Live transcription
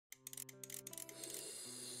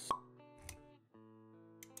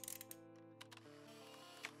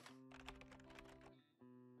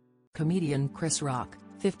comedian Chris Rock,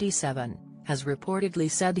 57, has reportedly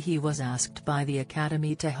said he was asked by the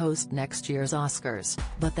Academy to host next year's Oscars,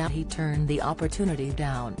 but that he turned the opportunity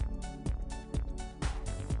down.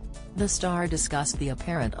 The star discussed the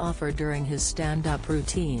apparent offer during his stand-up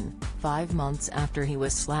routine, 5 months after he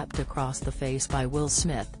was slapped across the face by Will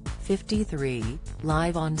Smith, 53,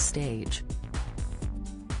 live on stage.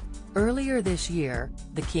 Earlier this year,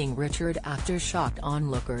 the King Richard actor shocked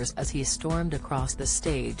onlookers as he stormed across the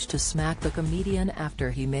stage to smack the comedian after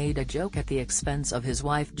he made a joke at the expense of his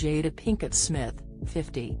wife Jada Pinkett Smith,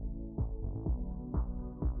 50.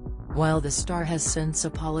 While the star has since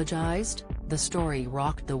apologized, the story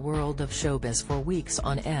rocked the world of showbiz for weeks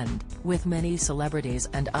on end, with many celebrities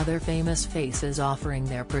and other famous faces offering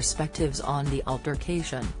their perspectives on the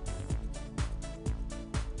altercation.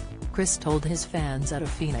 Chris told his fans at a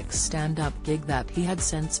Phoenix stand-up gig that he had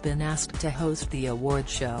since been asked to host the award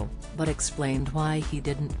show, but explained why he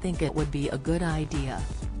didn't think it would be a good idea.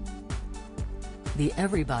 The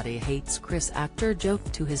Everybody Hates Chris actor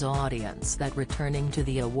joked to his audience that returning to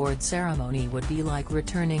the award ceremony would be like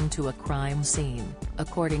returning to a crime scene,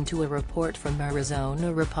 according to a report from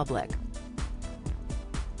Arizona Republic.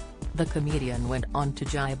 The comedian went on to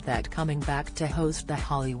jibe that coming back to host the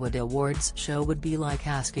Hollywood Awards show would be like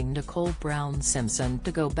asking Nicole Brown Simpson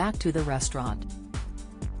to go back to the restaurant.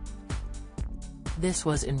 This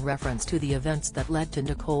was in reference to the events that led to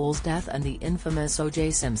Nicole's death and the infamous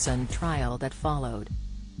O.J. Simpson trial that followed.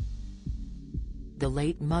 The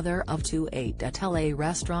late mother of two ate at LA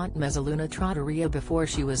restaurant Mezzaluna Trattoria before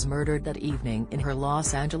she was murdered that evening in her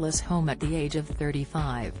Los Angeles home at the age of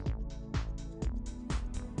 35.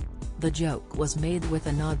 The joke was made with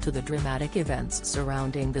a nod to the dramatic events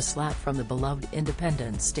surrounding the slap from the beloved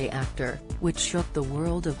Independence Day actor, which shook the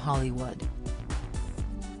world of Hollywood.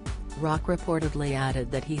 Rock reportedly added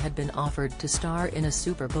that he had been offered to star in a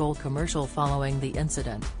Super Bowl commercial following the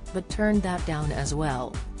incident, but turned that down as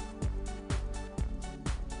well.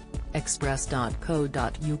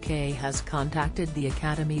 Express.co.uk has contacted the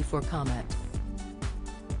Academy for comment.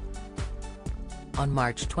 On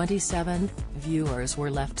March 27, viewers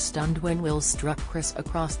were left stunned when Will struck Chris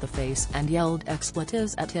across the face and yelled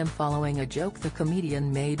expletives at him following a joke the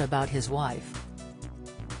comedian made about his wife.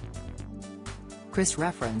 Chris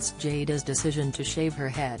referenced Jada's decision to shave her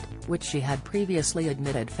head, which she had previously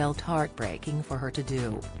admitted felt heartbreaking for her to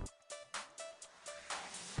do.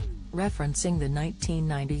 Referencing the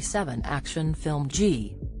 1997 action film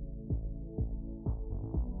G.I.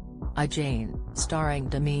 Jane, starring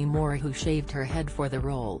Demi Moore, who shaved her head for the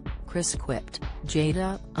role, Chris quipped,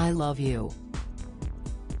 "Jada, I love you.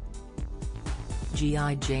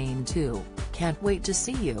 G.I. Jane 2, can't wait to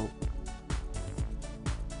see you."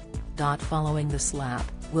 Following the slap,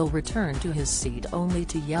 Will returned to his seat only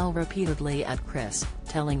to yell repeatedly at Chris,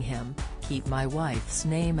 telling him, "Keep my wife's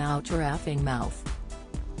name out your effing mouth."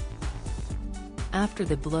 After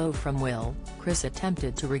the blow from Will, Chris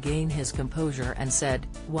attempted to regain his composure and said,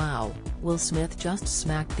 "Wow, Will Smith just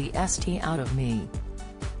smacked the st out of me.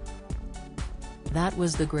 That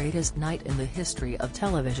was the greatest night in the history of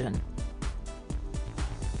television."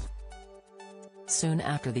 Soon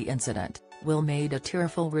after the incident, Will made a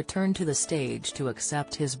tearful return to the stage to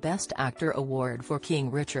accept his Best Actor award for King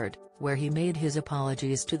Richard, where he made his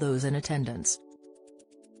apologies to those in attendance.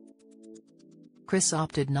 Chris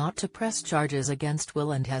opted not to press charges against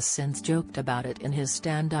Will and has since joked about it in his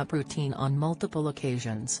stand-up routine on multiple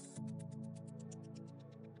occasions.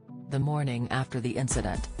 The morning after the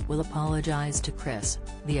incident, Will apologized to Chris,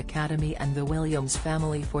 the Academy and the Williams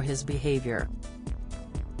family for his behavior.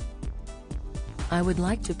 "I would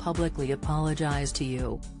like to publicly apologize to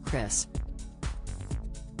you, Chris.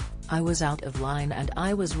 I was out of line and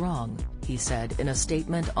I was wrong," he said in a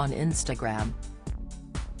statement on Instagram.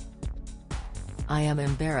 "I am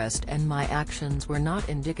embarrassed and my actions were not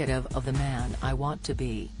indicative of the man I want to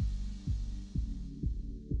be.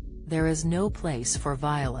 There is no place for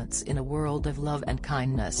violence in a world of love and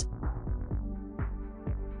kindness.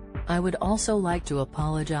 I would also like to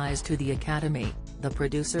apologize to the Academy, the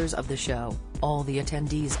producers of the show, all the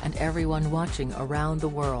attendees and everyone watching around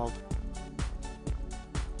the world.